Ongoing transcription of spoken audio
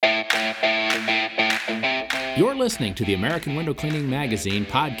You're listening to the American Window Cleaning Magazine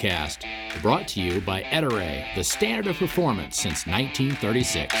podcast, brought to you by Ettore, the standard of performance since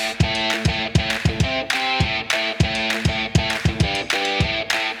 1936.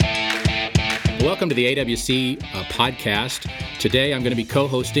 Welcome to the AWC podcast. Today I'm going to be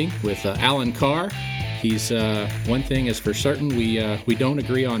co-hosting with Alan Karr. He's one thing is for certain, we don't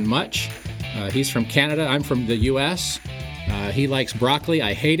agree on much. He's from Canada. I'm from the U.S. He likes broccoli.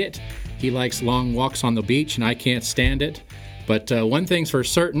 I hate it. He likes long walks on the beach, and I can't stand it. But one thing's for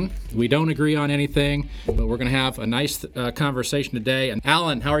certain, we don't agree on anything, but we're going to have a nice conversation today. And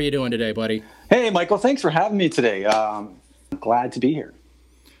Alan, how are you doing today, buddy? Hey, Michael, thanks for having me today. I'm glad to be here.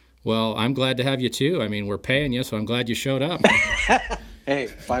 Well, I'm glad to have you, too. I mean, we're paying you, so I'm glad you showed up. Hey,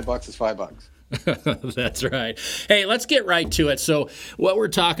 $5 is $5. That's right. Hey, let's get right to it. So what we're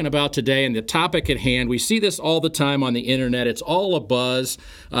talking about today and the topic at hand, we see this all the time on the internet. It's all a buzz.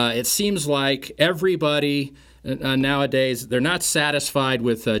 It seems like everybody nowadays, they're not satisfied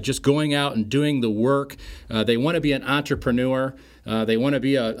with just going out and doing the work. They want to be an entrepreneur. They want to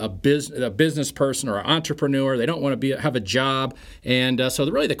be a business person or an entrepreneur. They don't want to have a job. And so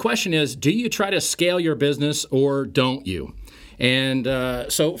really the question is, do you try to scale your business or don't you? And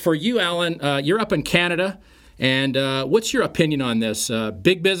so for you, Alan, you're up in Canada, and what's your opinion on this,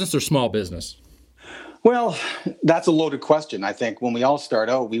 big business or small business? Well, that's a loaded question. I think when we all start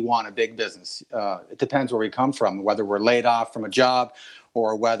out, we want a big business. It depends where we come from, whether we're laid off from a job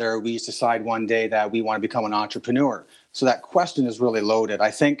or whether we decide one day that we want to become an entrepreneur. So that question is really loaded. I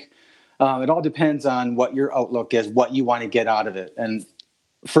think it all depends on what your outlook is, what you want to get out of it. And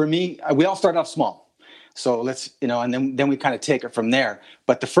for me, we all start off small. So let's, and then we kind of take it from there.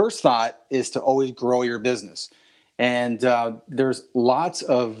 But the first thought is to always grow your business. And there's lots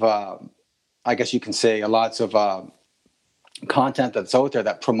of, I guess you can say, lots of content that's out there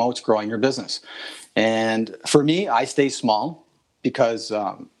that promotes growing your business. And for me, I stay small because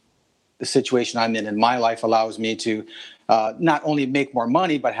the situation I'm in my life allows me to not only make more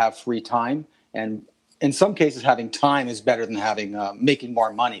money, but have free time. And in some cases, having time is better than having making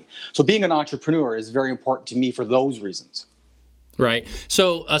more money. So being an entrepreneur is very important to me for those reasons. Right.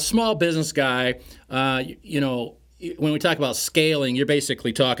 So a small business guy, when we talk about scaling, you're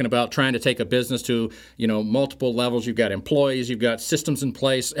basically talking about trying to take a business to, multiple levels. You've got employees, you've got systems in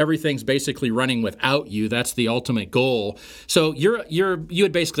place. Everything's basically running without you. That's the ultimate goal. So you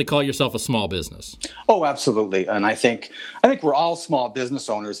would basically call yourself a small business. Oh, absolutely. And I think we're all small business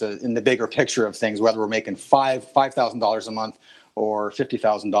owners in the bigger picture of things, whether we're making $5,000 a month or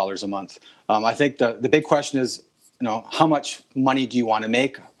 $50,000 a month. I think the big question is, how much money do you want to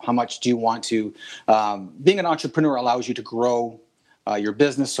make? How much do you want to, being an entrepreneur allows you to grow your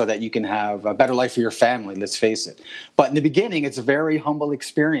business so that you can have a better life for your family, let's face it. But in the beginning, it's a very humble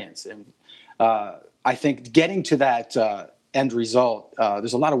experience. And I think getting to that end result,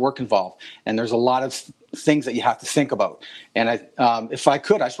 there's a lot of work involved. And there's a lot of things that you have to think about. And if I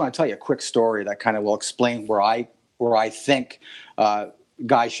could, I just want to tell you a quick story that kind of will explain where I think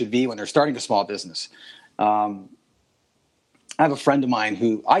guys should be when they're starting a small business. I have a friend of mine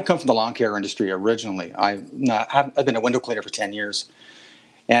who, I come from the lawn care industry originally. I've been a window cleaner for 10 years.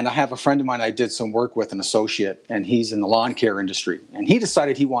 And I have a friend of mine I did some work with, an associate, and he's in the lawn care industry. And he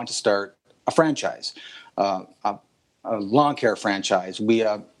decided he wanted to start a franchise, a lawn care franchise,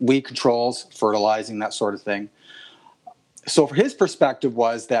 weed controls, fertilizing, that sort of thing. So for his perspective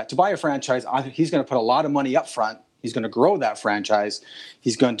was that to buy a franchise, he's going to put a lot of money up front. He's going to grow that franchise.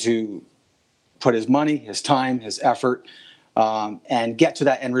 He's going to put his money, his time, his effort, and get to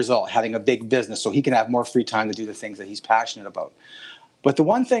that end result, having a big business so he can have more free time to do the things that he's passionate about. But the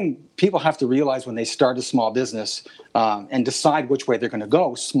one thing people have to realize when they start a small business and decide which way they're going to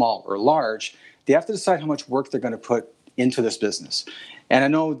go, small or large, they have to decide how much work they're going to put into this business. And I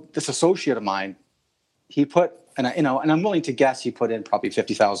know this associate of mine, he put, and I'm willing to guess he put in probably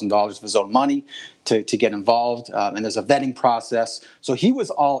 $50,000 of his own money to get involved. And there's a vetting process. So he was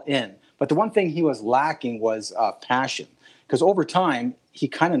all in. But the one thing he was lacking was passion. Because over time, he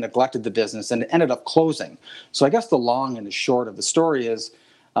kind of neglected the business and it ended up closing. So I guess the long and the short of the story is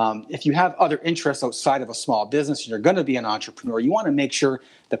if you have other interests outside of a small business and you're going to be an entrepreneur, you want to make sure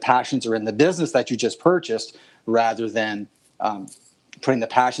the passions are in the business that you just purchased rather than putting the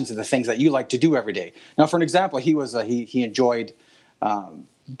passions in the things that you like to do every day. Now, for an example, he enjoyed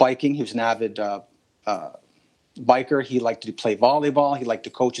biking. He was an avid biker. He liked to play volleyball. He liked to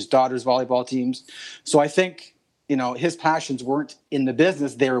coach his daughter's volleyball teams. So I think his passions weren't in the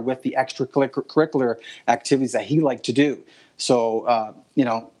business. They were with the extracurricular activities that he liked to do. So,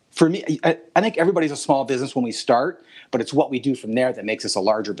 for me, I think everybody's a small business when we start, but it's what we do from there that makes us a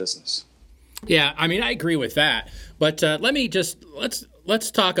larger business. Yeah, I mean, I agree with that. But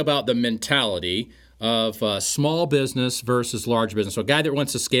let's talk about the mentality of small business versus large business. So, a guy that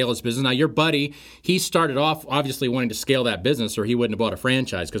wants to scale his business. Now, your buddy, he started off obviously wanting to scale that business, or he wouldn't have bought a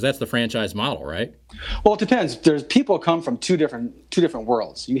franchise because that's the franchise model, right? Well, it depends. There's people come from two different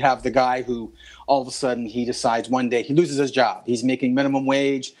worlds. You have the guy who all of a sudden he decides one day he loses his job. He's making minimum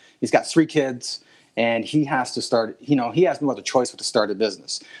wage. He's got 3 kids, and he has to start. He has no other choice but to start a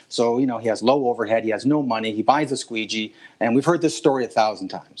business. So he has low overhead. He has no money. He buys a squeegee, and we've heard this story 1,000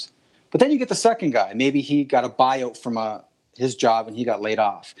 times. But then you get the second guy. Maybe he got a buyout from his job and he got laid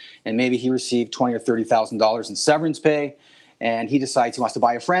off, and maybe he received $20,000 or $30,000 in severance pay, and he decides he wants to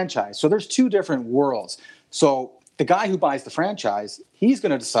buy a franchise. So there's two different worlds. So the guy who buys the franchise, he's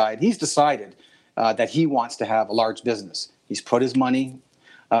decided that he wants to have a large business. He's put his money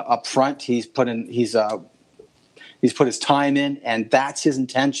up front. He's put his time in, and that's his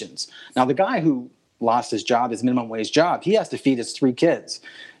intentions. Now, the guy who lost his job, his minimum wage job, he has to feed his 3 kids,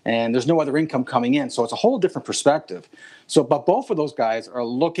 and there's no other income coming in. So it's a whole different perspective. So, but both of those guys are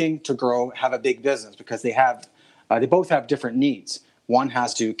looking to grow, have a big business because they both have different needs. One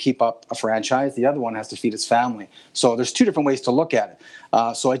has to keep up a franchise. The other one has to feed his family. So there's two different ways to look at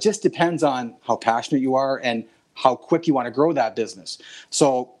it. So it just depends on how passionate you are and how quick you want to grow that business.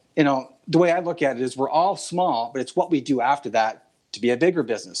 So, the way I look at it is we're all small, but it's what we do after that to be a bigger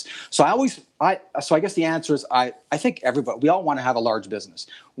business. So I guess the answer is I think we all want to have a large business.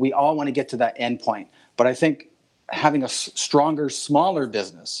 We all want to get to that end point. But I think having a stronger, smaller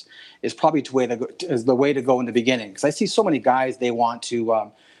business is probably the way to go in the beginning. Because I see so many guys, they want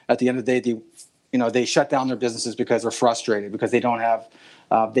to, at the end of the day, they shut down their businesses because they're frustrated, because they don't have,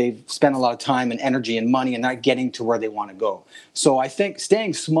 they've spent a lot of time and energy and money and not getting to where they want to go. So I think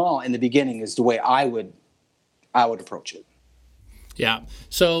staying small in the beginning is the way I would approach it. Yeah.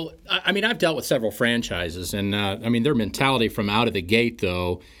 So, I mean, I've dealt with several franchises, and I mean, their mentality from out of the gate,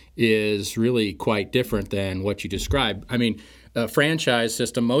 though, is really quite different than what you described. I mean, a franchise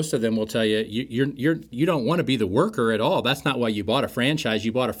system, most of them will tell you you don't want to be the worker at all. That's not why you bought a franchise.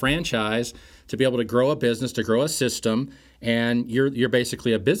 You bought a franchise to be able to grow a business, to grow a system, and you're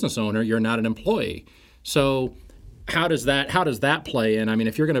basically a business owner. You're not an employee. So how does that play in? I mean,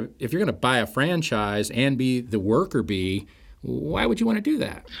 if you're gonna buy a franchise and be the worker bee, why would you want to do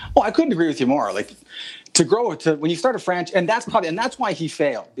that? Well, I couldn't agree with you more. Like when you start a franchise, and that's why he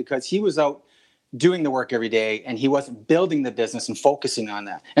failed, because he was out doing the work every day and he wasn't building the business and focusing on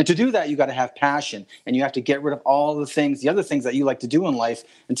that. And to do that, you got to have passion, and you have to get rid of all the other things that you like to do in life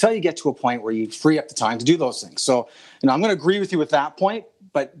until you get to a point where you free up the time to do those things. So, I'm going to agree with you with that point,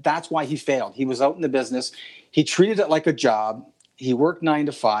 but that's why he failed. He was out in the business. He treated it like a job. He worked 9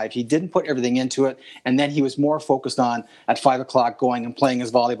 to 5. He didn't put everything into it. And then he was more focused on at 5 o'clock going and playing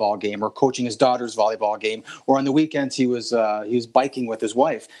his volleyball game or coaching his daughter's volleyball game. Or on the weekends, he was biking with his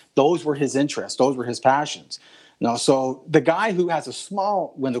wife. Those were his interests. Those were his passions. So the guy who has a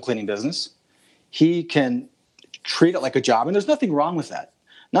small window cleaning business, he can treat it like a job. And there's nothing wrong with that.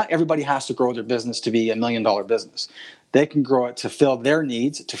 Not everybody has to grow their business to be $1 million business. They can grow it to fill their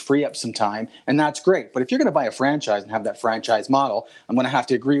needs, to free up some time, and that's great. But if you're going to buy a franchise and have that franchise model, I'm going to have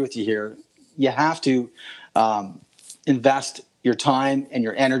to agree with you here. You have to invest your time and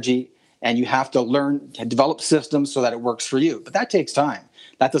your energy, and you have to learn to develop systems so that it works for you. But that takes time.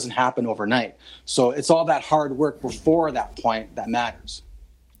 That doesn't happen overnight. So it's all that hard work before that point that matters.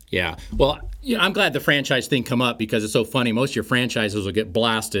 Yeah. Well, I'm glad the franchise thing come up because it's so funny. Most of your franchises will get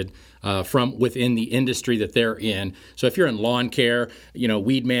blasted from within the industry that they're in. So if you're in lawn care,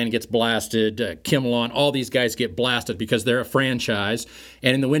 Weed Man gets blasted, Kim Lawn, all these guys get blasted because they're a franchise.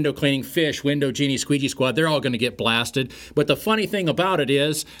 And in the window cleaning, Fish, Window Genie, Squeegee Squad, they're all going to get blasted. But the funny thing about it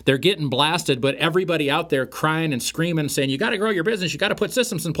is they're getting blasted, but everybody out there crying and screaming and saying, you got to grow your business, you got to put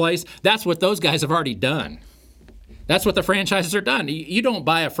systems in place. That's what those guys have already done. That's what the franchises are done. You don't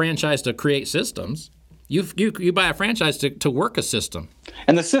buy a franchise to create systems. You buy a franchise to work a system.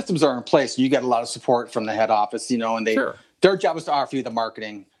 And the systems are in place. You get a lot of support from the head office, and Sure. Their job is to offer you the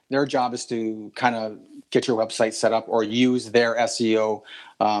marketing. Their job is to kind of get your website set up or use their SEO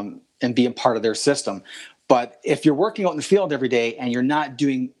and be a part of their system. But if you're working out in the field every day and you're not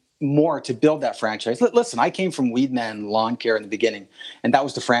doing more to build that franchise. Listen, I came from Weedman Lawn Care in the beginning, and that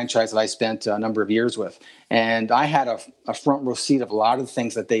was the franchise that I spent a number of years with. And I had a front row seat of a lot of the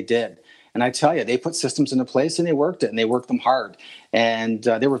things that they did. And I tell you, they put systems into place and they worked it, and they worked them hard. And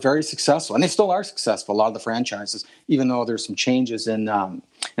they were very successful, and they still are successful, a lot of the franchises, even though there's some changes in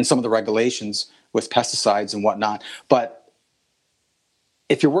some of the regulations with pesticides and whatnot. But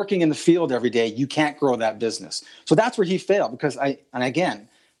if you're working in the field every day, you can't grow that business. So that's where he failed, because again,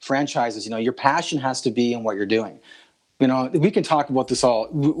 franchises, your passion has to be in what you're doing. We can talk about this all.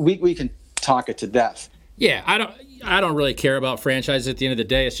 We can talk it to death. Yeah, I don't really care about franchises at the end of the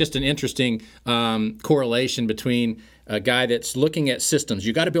day. It's just an interesting correlation between a guy that's looking at systems.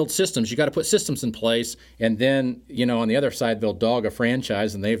 You got to build systems. You got to put systems in place, and then on the other side they'll dog a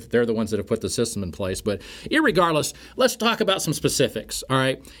franchise, and they're the ones that have put the system in place. But irregardless, let's talk about some specifics. All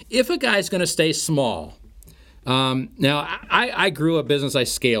right, if a guy's going to stay small. Now, I grew a business. I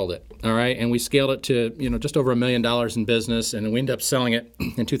scaled it, all right, and we scaled it to just over $1 million in business, and we ended up selling it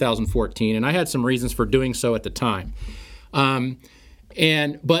in 2014. And I had some reasons for doing so at the time.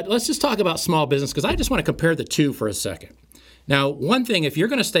 But let's just talk about small business because I just want to compare the two for a second. Now, one thing, if you're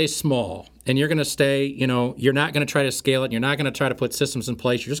going to stay small and you're going to stay, you're not going to try to scale it, you're not going to try to put systems in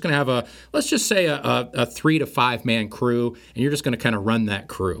place. You're just going to have let's just say a 3 to 5 man crew, and you're just going to kind of run that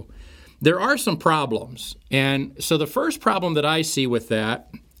crew. There are some problems. And so the first problem that I see with that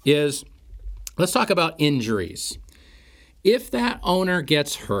is, let's talk about injuries. If that owner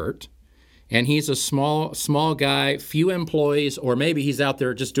gets hurt and he's a small guy, few employees, or maybe he's out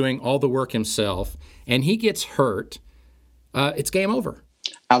there just doing all the work himself, and he gets hurt, it's game over.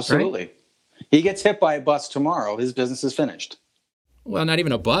 Absolutely. Right? He gets hit by a bus tomorrow, his business is finished. Well, not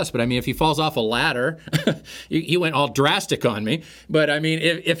even a bus, but I mean, if he falls off a ladder, you went all drastic on me. But I mean,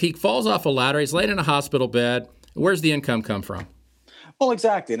 if he falls off a ladder, he's laid in a hospital bed, where's the income come from? Well,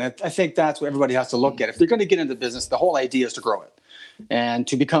 exactly. And I think that's what everybody has to look at. If they're going to get into business, the whole idea is to grow it and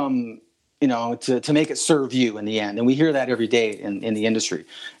to become, to make it serve you in the end. And we hear that every day in the industry.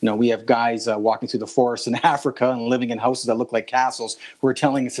 We have guys walking through the forest in Africa and living in houses that look like castles who are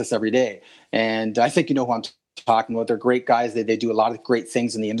telling us this every day. And I think you know who I'm talking about. They're great guys. They do a lot of great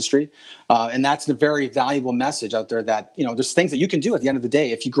things in the industry. And that's a very valuable message out there that, there's things that you can do at the end of the day.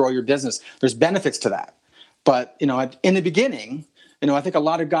 If you grow your business, there's benefits to that. But, in the beginning, I think a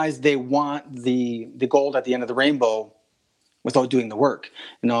lot of guys, they want the gold at the end of the rainbow without doing the work.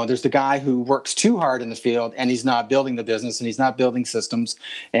 There's the guy who works too hard in the field and he's not building the business and he's not building systems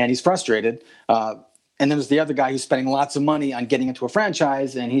and he's frustrated. And then there's the other guy who's spending lots of money on getting into a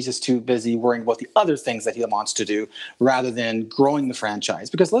franchise and he's just too busy worrying about the other things that he wants to do rather than growing the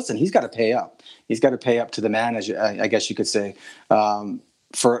franchise. Because listen, he's got to pay up. He's got to pay up to the manager, I guess you could say,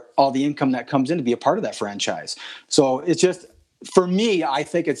 for all the income that comes in to be a part of that franchise. So it's just, for me, I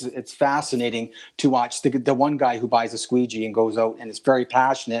think it's fascinating to watch the one guy who buys a squeegee and goes out and is very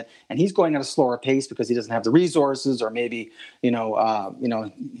passionate, and he's going at a slower pace because he doesn't have the resources, or maybe he's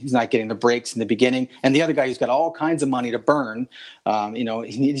not getting the breaks in the beginning. And the other guy who's got all kinds of money to burn,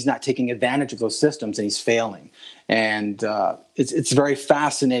 he's not taking advantage of those systems and he's failing. And it's very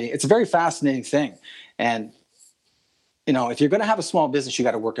fascinating. It's a very fascinating thing. And if you're going to have a small business, you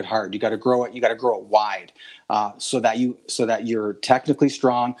got to work it hard. You got to grow it. You got to grow it wide, so that you're technically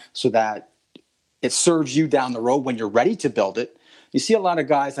strong, so that it serves you down the road when you're ready to build it. You see a lot of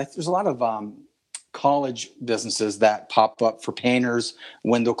guys. There's a lot of college businesses that pop up for painters,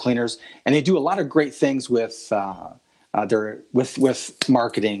 window cleaners, and they do a lot of great things with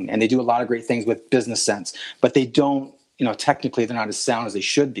marketing, and they do a lot of great things with business sense, but they don't. Technically they're not as sound as they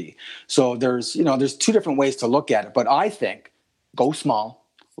should be. So there's two different ways to look at it. But I think go small,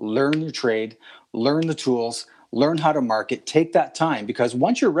 learn your trade, learn the tools, learn how to market, take that time, because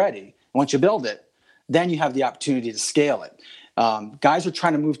once you're ready, once you build it, then you have the opportunity to scale it. Guys are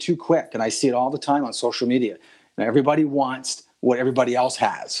trying to move too quick, and I see it all the time on social media. Everybody wants what everybody else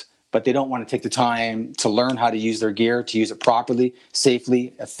has, but they don't want to take the time to learn how to use their gear, to use it properly,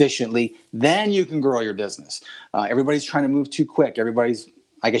 safely, efficiently. Then you can grow your business. Everybody's trying to move too quick.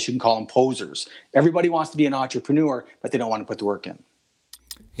 I guess you can call them posers. Everybody wants to be an entrepreneur, but they don't want to put the work in.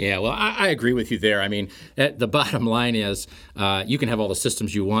 Yeah, well, I agree with you there. I mean, the bottom line is you can have all the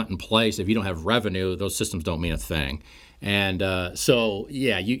systems you want in place. If you don't have revenue, those systems don't mean a thing. And so,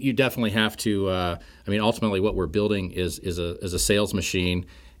 yeah, you definitely have to. Ultimately, what we're building is a sales machine.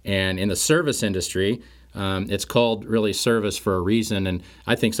 And in the service industry, it's called really service for a reason. And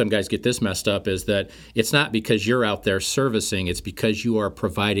I think some guys get this messed up, is that it's not because you're out there servicing, it's because you are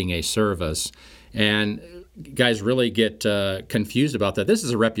providing a service. And guys really get confused about that. This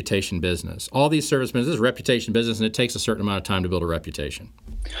is a reputation business. All these service businesses, this is a reputation business, and it takes a certain amount of time to build a reputation.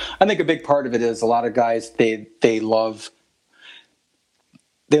 I think a big part of it is a lot of guys, they love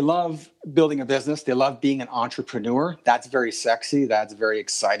building a business. They love being an entrepreneur. That's very sexy. That's very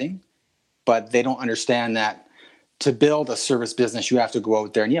exciting. But they don't understand that to build a service business, you have to go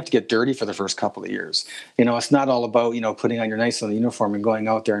out there and you have to get dirty for the first couple of years. It's not all about, putting on your nice little uniform and going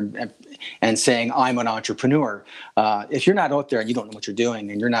out there and saying, I'm an entrepreneur. If you're not out there and you don't know what you're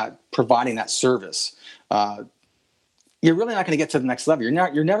doing and you're not providing that service, you're really not going to get to the next level.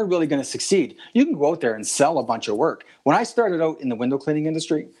 You're never really going to succeed. You can go out there and sell a bunch of work. When I started out in the window cleaning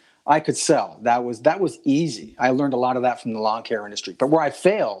industry, I could sell. That was easy. I learned a lot of that from the lawn care industry. But where I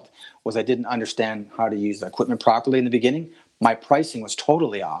failed was I didn't understand how to use the equipment properly in the beginning. My pricing was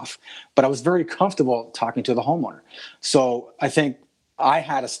totally off, but I was very comfortable talking to the homeowner. So I think I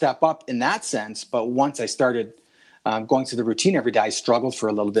had to step up in that sense. But once I started going through the routine every day, I struggled for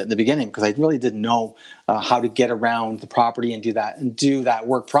a little bit in the beginning because I really didn't know how to get around the property and do that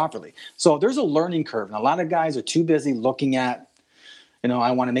work properly. So there's a learning curve, and a lot of guys are too busy looking at,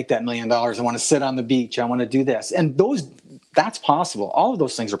 I want to make that $1 million. I want to sit on the beach. I want to do this, and that's possible. All of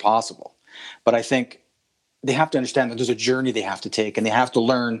those things are possible, but I think they have to understand that there's a journey they have to take, and they have to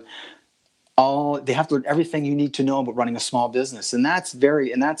learn everything you need to know about running a small business. And that's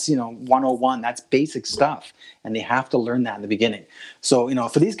 101, that's basic stuff. And they have to learn that in the beginning. So,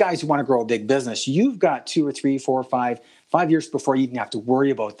 for these guys who want to grow a big business, you've got 2 or 3, 4, 5 years before you even have to worry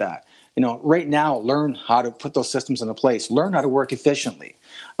about that. Right now, learn how to put those systems into place, learn how to work efficiently.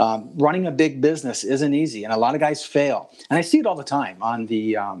 Running a big business isn't easy. And a lot of guys fail. And I see it all the time on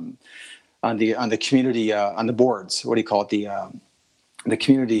the community, on the boards. What do you call it? The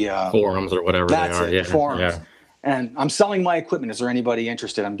community forums or whatever they are. Yeah, forums. Yeah. And I'm selling my equipment. Is there anybody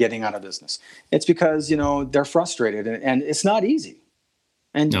interested? I'm getting out of business. It's because they're frustrated, and it's not easy.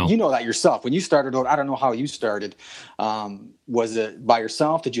 And you know that yourself. When you started out, I don't know how you started. Was it by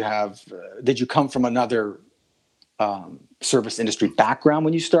yourself? Did you come from another service industry background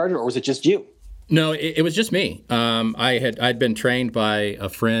when you started, or was it just you? No, it was just me. I'd been trained by a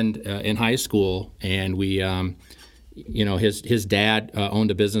friend in high school, and we. His dad owned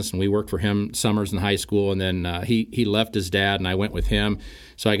a business, and we worked for him summers in high school. And then he left his dad, and I went with him.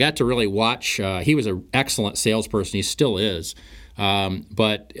 So I got to really watch. He was an excellent salesperson. He still is.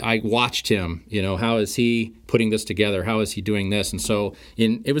 But I watched him. How is he putting this together? How is he doing this? And so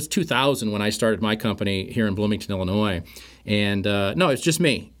it was 2000 when I started my company here in Bloomington, Illinois. And no, it's just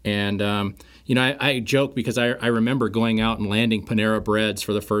me. And I joke because I remember going out and landing Panera Breads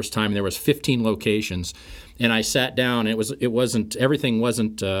for the first time. There was 15 locations. And I sat down. It was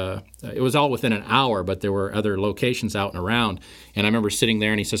all within an hour, but there were other locations out and around. And I remember sitting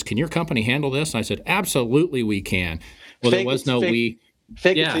there, and he says, "Can your company handle this?" And I said, "Absolutely, we can." Well, there was no we.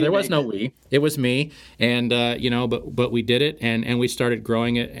 There was no we. It was me, and but we did it, and we started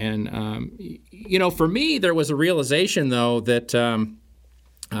growing it. And for me, there was a realization though that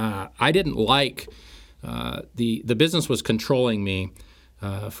I didn't like the business was controlling me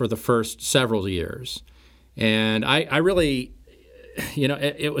for the first several years. And I really,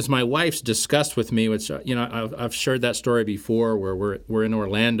 it was my wife's disgust with me, which, I've shared that story before where we're in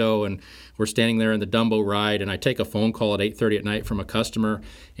Orlando and we're standing there in the Dumbo ride, and I take a phone call at 8:30 at night from a customer,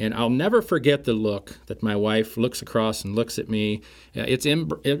 and I'll never forget the look that my wife looks across and looks at me. It's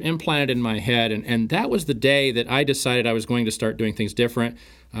implanted in my head, and that was the day that I decided I was going to start doing things different.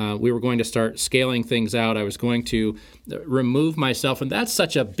 We were going to start scaling things out. I was going to remove myself. And that's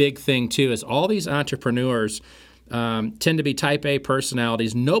such a big thing, too, is all these entrepreneurs tend to be type A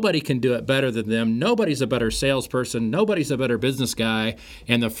personalities. Nobody can do it better than them. Nobody's a better salesperson. Nobody's a better business guy.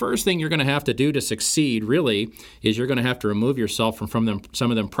 And the first thing you're going to have to do to succeed, really, is you're going to have to remove yourself from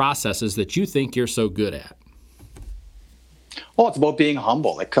some of them processes that you think you're so good at. Well, it's about being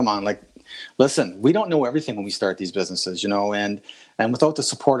humble. Come on, listen, we don't know everything when we start these businesses, and without the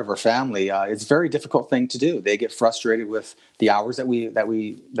support of our family, it's a very difficult thing to do. They get frustrated with the hours that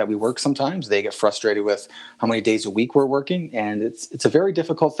we work. Sometimes they get frustrated with how many days a week we're working, and it's a very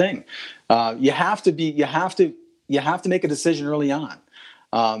difficult thing. You have to make a decision early on.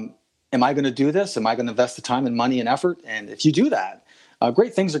 Am I going to do this? Am I going to invest the time and money and effort? And if you do that,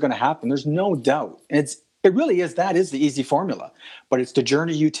 great things are going to happen. There's no doubt. And it really is. That is the easy formula, but it's the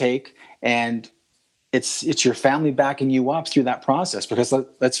journey you take, and it's your family backing you up through that process. Because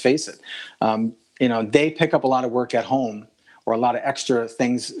let's face it, they pick up a lot of work at home, or a lot of extra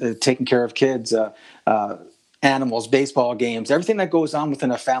things, taking care of kids, animals, baseball games, everything that goes on within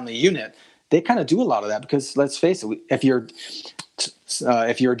a family unit. They kind of do a lot of that because let's face it, if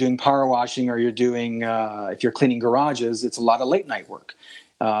you're doing power washing, or if you're cleaning garages, it's a lot of late night work.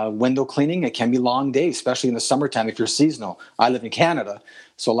 Window cleaning, it can be long days, especially in the summertime if you're seasonal. I live in Canada,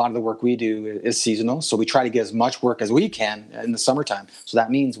 so a lot of the work we do is seasonal. So we try to get as much work as we can in the summertime. So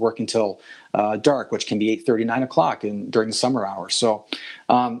that means working till dark, which can be 8:30, 9 o'clock during the summer hours. So,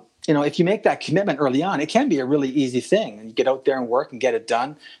 if you make that commitment early on, it can be a really easy thing. And you get out there and work and get it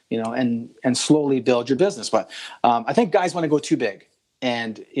done, and slowly build your business. But I think guys want to go too big.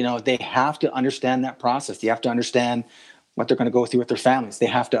 And, they have to understand that process. You have to understand what they're going to go through with their families. They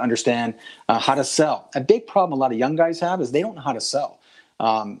have to understand how to sell. A big problem a lot of young guys have is they don't know how to sell.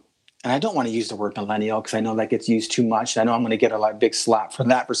 And I don't want to use the word millennial because I know that gets used too much. I know I'm going to get a big slap for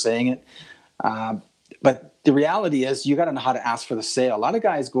that for saying it. But the reality is you got to know how to ask for the sale. A lot of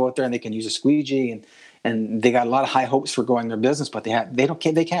guys go out there and they can use a squeegee and they got a lot of high hopes for growing their business, but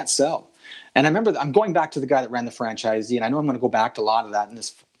they can't sell. And I remember I'm going back to the guy that ran the franchisee, and I know I'm going to go back to a lot of that in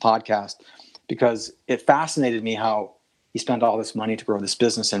this podcast because it fascinated me how he spent all this money to grow this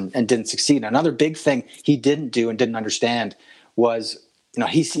business and didn't succeed. Another big thing he didn't do and didn't understand was,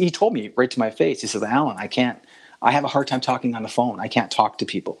 he told me right to my face, he says, Alan, I have a hard time talking on the phone. I can't talk to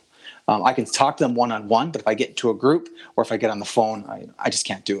people. I can talk to them one-on-one, but if I get into a group or if I get on the phone, I just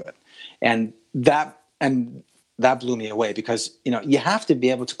can't do it. And that blew me away because, you have to be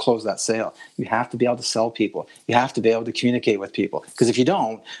able to close that sale. You have to be able to sell people. You have to be able to communicate with people because if you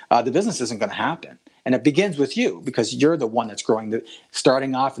don't, the business isn't going to happen. And it begins with you because you're the one that's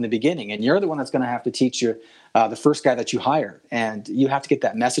starting off in the beginning, and you're the one that's going to have to teach you the first guy that you hire. And you have to get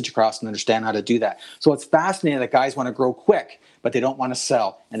that message across and understand how to do that. So it's fascinating that guys want to grow quick, but they don't want to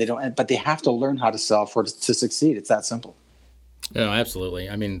sell, but they have to learn how to sell to succeed. It's that simple. Oh, absolutely.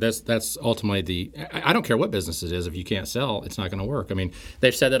 I mean, that's ultimately I don't care what business it is. If you can't sell, it's not going to work. I mean,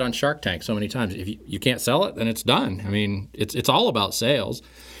 they've said that on Shark Tank so many times. If you can't sell it, then it's done. I mean, it's all about sales.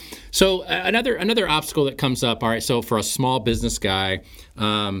 So another obstacle that comes up. All right. So for a small business guy,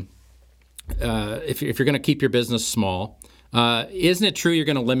 if you're going to keep your business small, isn't it true you're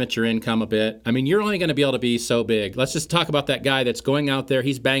going to limit your income a bit? I mean, you're only going to be able to be so big. Let's just talk about that guy that's going out there.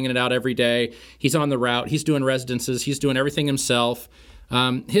 He's banging it out every day. He's on the route. He's doing residences. He's doing everything himself.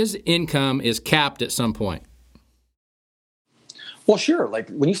 His income is capped at some point. Well, sure. Like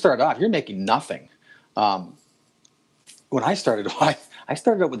when you start off, you're making nothing. When I started, I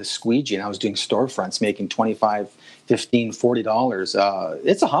started out with a squeegee and I was doing storefronts making $25, $15, $40.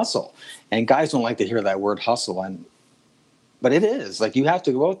 It's a hustle. And guys don't like to hear that word hustle. But it is. Like you have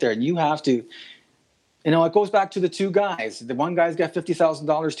to go out there and you have to, it goes back to the two guys. The one guy's got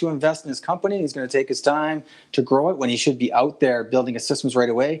 $50,000 to invest in his company. He's going to take his time to grow it when he should be out there building his systems right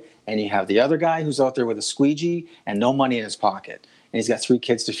away. And you have the other guy who's out there with a squeegee and no money in his pocket. And he's got 3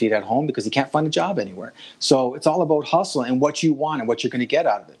 kids to feed at home because he can't find a job anywhere. So it's all about hustle and what you want and what you're going to get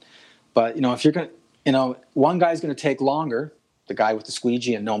out of it. But, if you're going to, one guy's going to take longer, the guy with the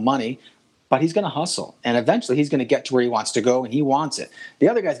squeegee and no money, but he's going to hustle. And eventually he's going to get to where he wants to go and he wants it. The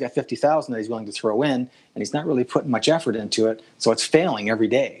other guy's got $50,000 that he's willing to throw in and he's not really putting much effort into it. So it's failing every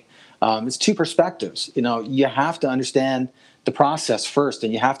day. It's two perspectives. You have to understand the process first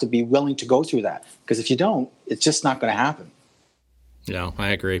and you have to be willing to go through that. Because if you don't, it's just not going to happen. No, I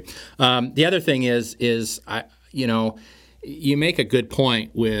agree. The other thing is you make a good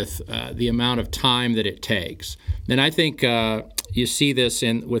point with the amount of time that it takes, and I think you see this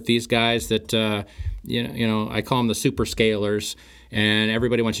with these guys that I call them the super scalers, and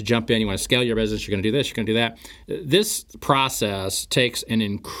everybody wants to jump in. You want to scale your business. You're going to do this. You're going to do that. This process takes an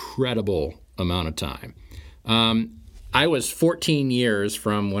incredible amount of time. I was 14 years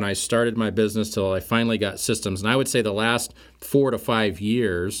from when I started my business till I finally got systems. And I would say the last 4 to 5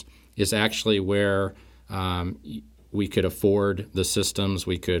 years is actually where we could afford the systems.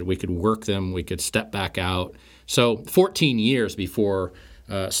 We could work them. We could step back out. So 14 years before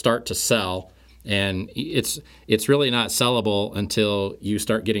start to sell. And it's really not sellable until you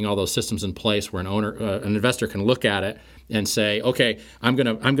start getting all those systems in place where an investor can look at it and say, okay, I'm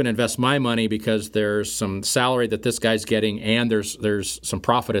gonna invest my money because there's some salary that this guy's getting and there's some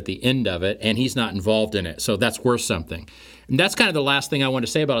profit at the end of it, and he's not involved in it, so that's worth something. And that's kind of the last thing I want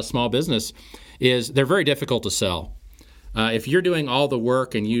to say about a small business is they're very difficult to sell. If you're doing all the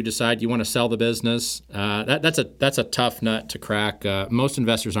work and you decide you want to sell the business, that's a tough nut to crack. Most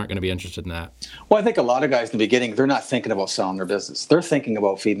investors aren't going to be interested in that. Well, I think a lot of guys in the beginning, they're not thinking about selling their business. They're thinking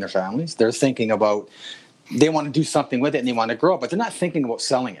about feeding their families. They're thinking about they want to do something with it and they want to grow it, but they're not thinking about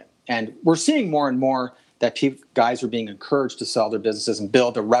selling it. And we're seeing more and more that guys are being encouraged to sell their businesses and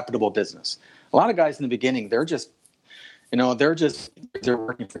build a reputable business. A lot of guys in the beginning, they're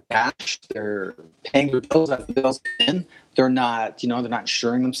working for cash. They're paying their bills as the bills come in. They're not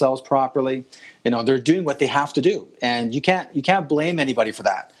insuring themselves properly. They're doing what they have to do, and you can't blame anybody for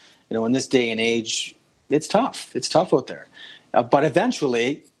that. In this day and age, it's tough. It's tough out there, but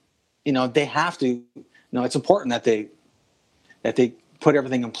eventually, they have to. It's important that they put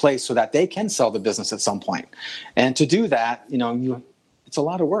everything in place so that they can sell the business at some point. And to do that, it's a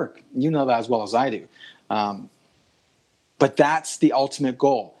lot of work. You know that as well as I do. But that's the ultimate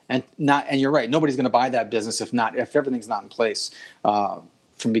goal. And you're right, nobody's going to buy that business if everything's not in place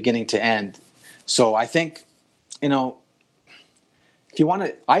from beginning to end. So I think, if you want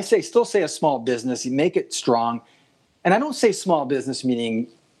to, still say a small business, you make it strong. And I don't say small business meaning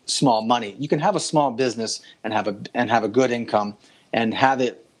small money. You can have a small business and have a good income and have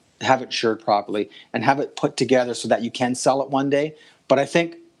it insured properly and have it put together so that you can sell it one day. But I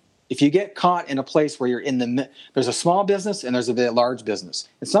think if you get caught in a place where there's a small business and there's a large business,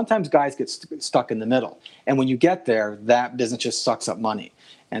 and sometimes guys get stuck in the middle. And when you get there, that business just sucks up money,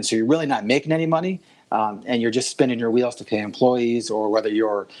 and so you're really not making any money, and you're just spinning your wheels to pay employees, or whether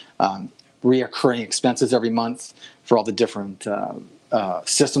you're reoccurring expenses every month for all the different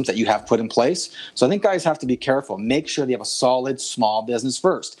systems that you have put in place. So I think guys have to be careful. Make sure they have a solid small business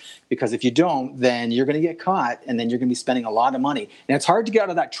first, because if you don't, then you're going to get caught, and then you're going to be spending a lot of money. And it's hard to get out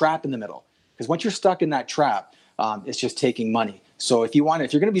of that trap in the middle, because once you're stuck in that trap, it's just taking money. So if you're going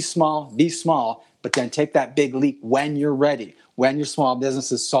to be small, but then take that big leap when you're ready, when your small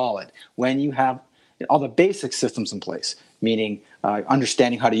business is solid, when you have all the basic systems in place, meaning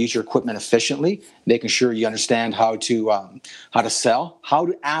understanding how to use your equipment efficiently, making sure you understand how to sell, how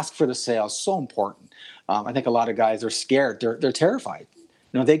to ask for the sale is so important. I think a lot of guys are scared. They're terrified.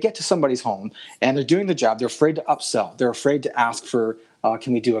 They get to somebody's home and they're doing the job. They're afraid to upsell. They're afraid to ask for,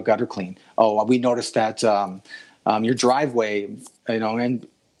 can we do a gutter clean? Oh, we noticed that your driveway, and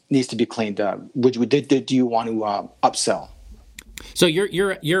needs to be cleaned. Do you want to upsell? So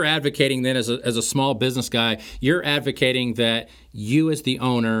you're advocating then as a small business guy, you're advocating that you as the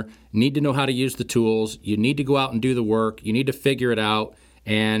owner need to know how to use the tools. You need to go out and do the work. You need to figure it out,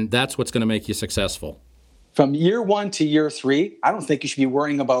 and that's what's going to make you successful. From year 1 to year 3, I don't think you should be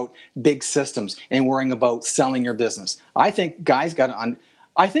worrying about big systems and worrying about selling your business. I think guys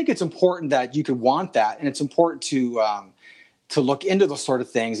I think it's important that you could want that, and it's important to look into those sort of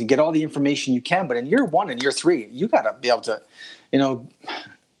things and get all the information you can. But in year 1 and year 3, you got to be able to,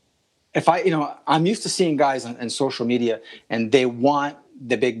 I'm used to seeing guys on social media, and they want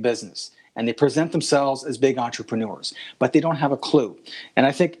the big business and they present themselves as big entrepreneurs, but they don't have a clue. And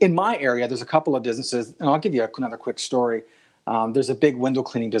I think in my area, there's a couple of businesses, and I'll give you another quick story. There's a big window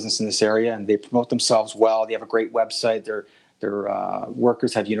cleaning business in this area, and they promote themselves well. They have a great website. Their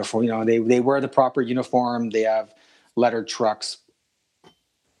workers have uniform. They wear the proper uniform. They have lettered trucks.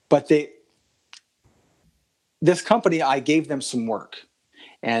 But this company, I gave them some work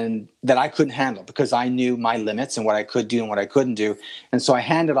and that I couldn't handle because I knew my limits and what I could do and what I couldn't do. And so I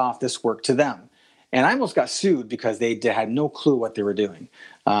handed off this work to them. And I almost got sued because they had no clue what they were doing.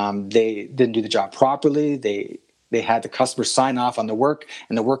 They didn't do the job properly. They had the customer sign off on the work,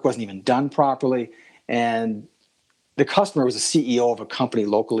 and the work wasn't even done properly. And the customer was a CEO of a company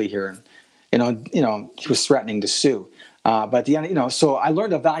locally here, and he was threatening to sue. But at the end, so I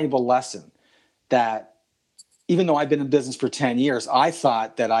learned a valuable lesson that even though I've been in business for 10 years, I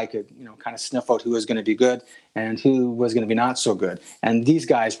thought that I could, kind of sniff out who was going to be good and who was going to be not so good. And these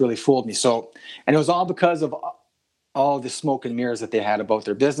guys really fooled me. And it was all because of all the smoke and mirrors that they had about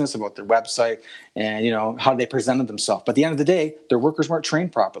their business, about their website, and, how they presented themselves. But at the end of the day, their workers weren't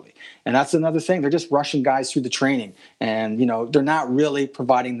trained properly. And that's another thing. They're just rushing guys through the training. And, they're not really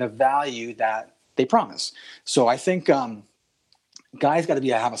providing the value that they promise. So I think guys got to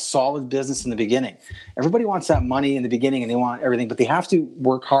have a solid business in the beginning. Everybody wants that money in the beginning and they want everything, but they have to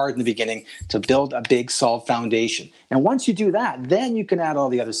work hard in the beginning to build a big, solid foundation. And once you do that, then you can add all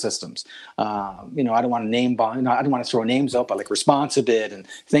the other systems. I don't want to I don't want to throw names out, but like Responsibid and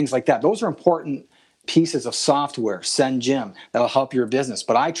things like that. Those are important pieces of software, SendJim, that'll help your business.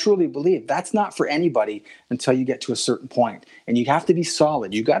 But I truly believe that's not for anybody until you get to a certain point. And you have to be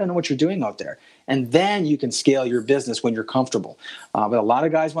solid. You got to know what you're doing out there. And then you can scale your business when you're comfortable. But a lot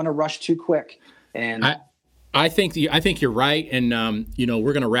of guys want to rush too quick. And I think you're right, and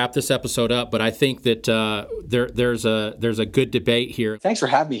we're going to wrap this episode up. But I think that there's a good debate here. Thanks for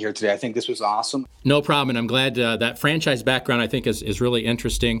having me here today. I think this was awesome. No problem, and I'm glad that franchise background I think is really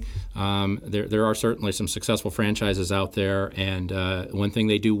interesting. There are certainly some successful franchises out there, and one thing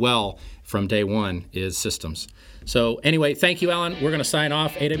they do well from day one is systems. So anyway, thank you, Alan. We're going to sign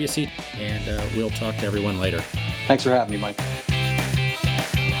off, AWC, and we'll talk to everyone later. Thanks for having me, Mike.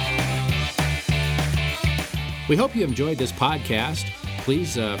 We hope you enjoyed this podcast.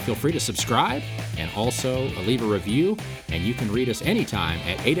 Please feel free to subscribe and also leave a review. And you can read us anytime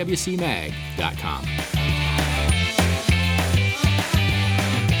at awcmag.com.